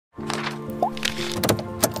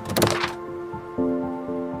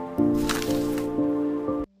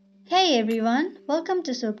everyone, welcome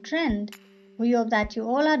to Soup Trend. We hope that you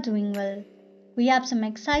all are doing well. We have some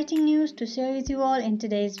exciting news to share with you all in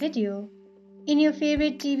today's video. In your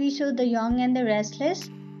favorite TV show The Young and The Restless,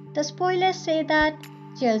 the spoilers say that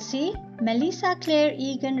Chelsea, Melissa Claire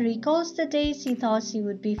Egan recalls the day she thought she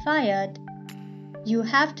would be fired. You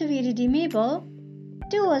have to be redeemable.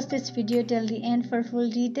 Do watch this video till the end for full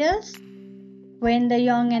details. When The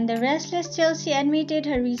Young and The Restless Chelsea admitted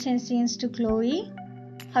her recent scenes to Chloe,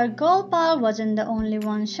 her girl pal wasn't the only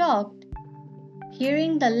one shocked.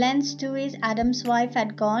 Hearing the lengths to which Adam's wife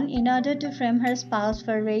had gone in order to frame her spouse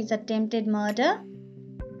for Ray's attempted murder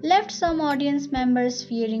left some audience members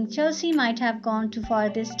fearing Chelsea might have gone too far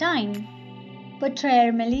this time.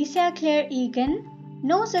 Portrayed Melissa Claire Egan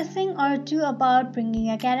knows a thing or two about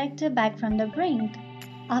bringing a character back from the brink.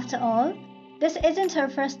 After all, this isn't her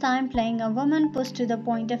first time playing a woman pushed to the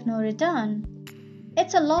point of no return.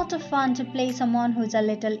 It's a lot of fun to play someone who's a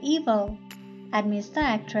little evil, admits the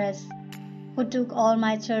actress, who took all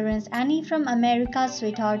my children's Annie from America's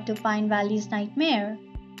Sweetheart to Pine Valley's Nightmare.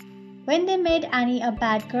 When they made Annie a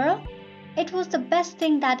bad girl, it was the best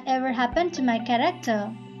thing that ever happened to my character.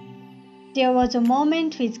 There was a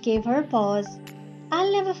moment which gave her pause. I'll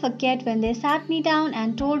never forget when they sat me down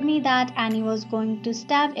and told me that Annie was going to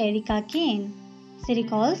stab Erica Kane. She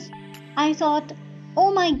recalls, I thought,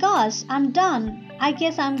 oh my gosh, I'm done. I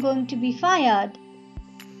guess I'm going to be fired.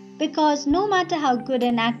 Because no matter how good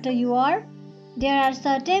an actor you are, there are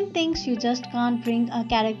certain things you just can't bring a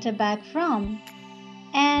character back from.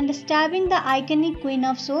 And stabbing the iconic queen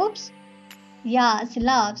of soaps? Yeah, she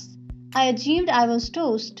laughs. I assumed I was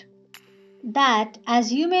toast. That,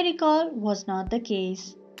 as you may recall, was not the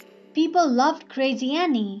case. People loved Crazy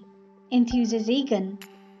Annie, enthuses Egan.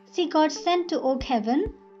 She got sent to Oak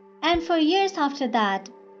Heaven, and for years after that,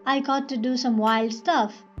 I got to do some wild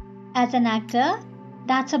stuff. As an actor,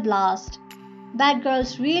 that's a blast. Bad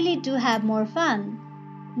girls really do have more fun.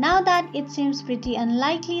 Now that it seems pretty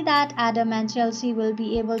unlikely that Adam and Chelsea will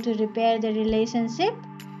be able to repair their relationship,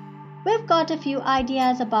 we've got a few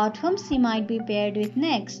ideas about whom she might be paired with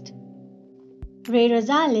next. Ray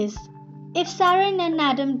Rosales. If Sharon and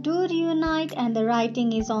Adam do reunite and the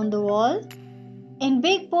writing is on the wall, in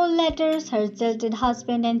big bold letters, her jilted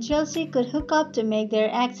husband and Chelsea could hook up to make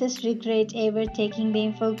their exes regret ever taking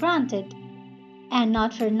them for granted. And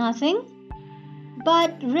not for nothing,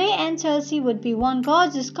 but Ray and Chelsea would be one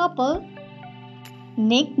gorgeous couple.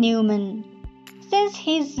 Nick Newman. Since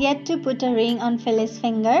he's yet to put a ring on Phyllis'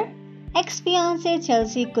 finger, ex-fiancée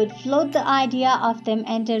Chelsea could float the idea of them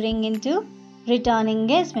entering into return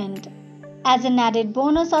engagement. As an added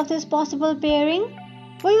bonus of this possible pairing,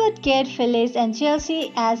 we would get Phyllis and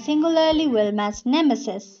Chelsea as singularly well-matched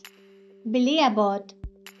nemesis. Billy Abbott.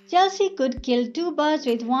 Chelsea could kill two birds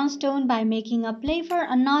with one stone by making a play for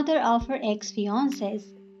another of her ex-fiancés.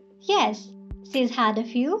 Yes, she's had a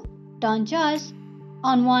few, don't judge.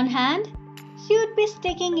 On one hand, she would be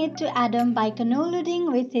sticking it to Adam by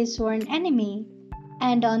conniving with his sworn enemy,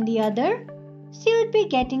 and on the other, she would be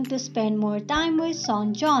getting to spend more time with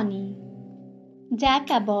son Johnny.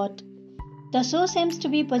 Jack Abbott. The show seems to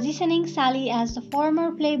be positioning Sally as the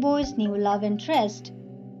former Playboy's new love interest.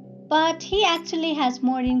 But he actually has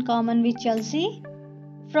more in common with Chelsea.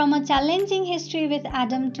 From a challenging history with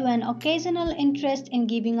Adam to an occasional interest in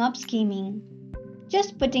giving up scheming.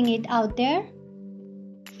 Just putting it out there.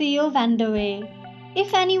 Theo Vanderway.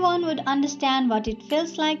 If anyone would understand what it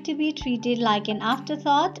feels like to be treated like an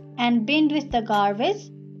afterthought and binned with the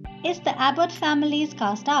garbage, it's the Abbott family's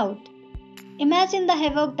cast out. Imagine the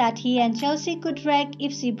havoc that he and Chelsea could wreak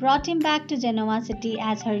if she brought him back to Genoa City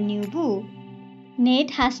as her new boo.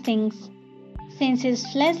 Nate Hastings. Since his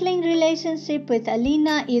fledgling relationship with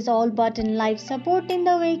Alina is all but in life support in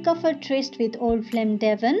the wake of a tryst with old flame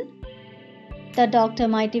Devon, the doctor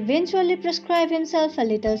might eventually prescribe himself a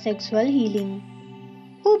little sexual healing.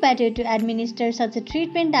 Who better to administer such a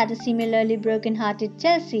treatment than a similarly broken-hearted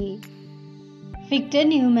Chelsea? Victor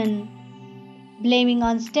Newman. Blaming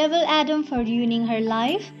unstable Adam for ruining her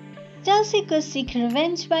life, Chelsea could seek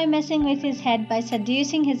revenge by messing with his head by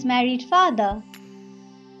seducing his married father.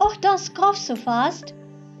 Oh, don't scoff so fast.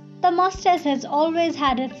 The mustache has always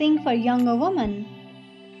had a thing for younger women.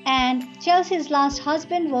 And Chelsea's last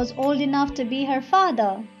husband was old enough to be her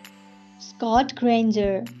father. Scott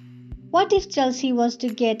Granger. What if Chelsea was to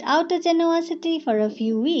get out of Genoa City for a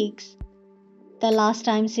few weeks? The last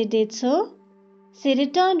time she did so, she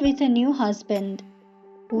returned with a new husband.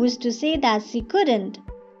 Who's to say that she couldn't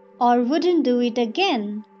or wouldn't do it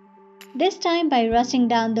again? This time by rushing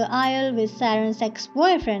down the aisle with Sharon's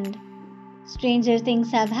ex-boyfriend. Stranger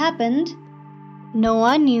things have happened.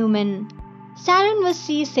 Noah Newman. Sharon was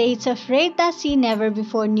she shades of red that she never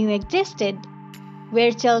before knew existed,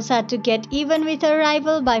 where Chelsea had to get even with her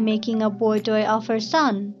rival by making a boy toy of her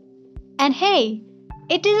son. And hey,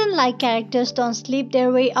 it isn't like characters don't sleep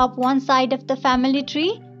their way up one side of the family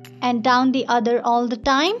tree and down the other all the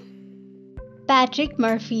time. Patrick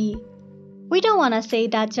Murphy. We don't want to say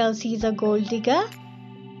that Chelsea is a gold digger,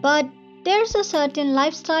 but there's a certain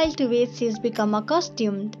lifestyle to which she's become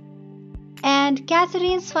accustomed. And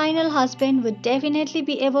Catherine's final husband would definitely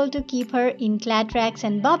be able to keep her in clad rags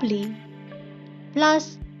and bubbly.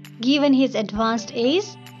 Plus, given his advanced age,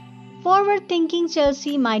 forward thinking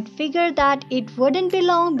Chelsea might figure that it wouldn't be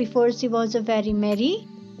long before she was a very merry,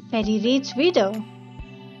 very rich widow.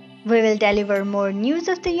 We will deliver more news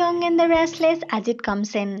of the Young and the Restless as it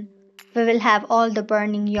comes in. We will have all the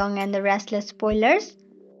burning Young and the Restless spoilers,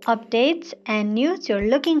 updates, and news you're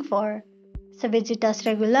looking for. So visit us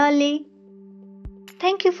regularly.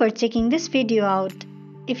 Thank you for checking this video out.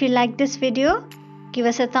 If you like this video, give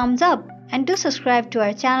us a thumbs up and do subscribe to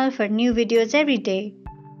our channel for new videos every day.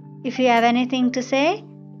 If you have anything to say,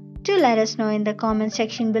 do let us know in the comment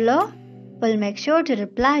section below. We'll make sure to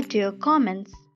reply to your comments.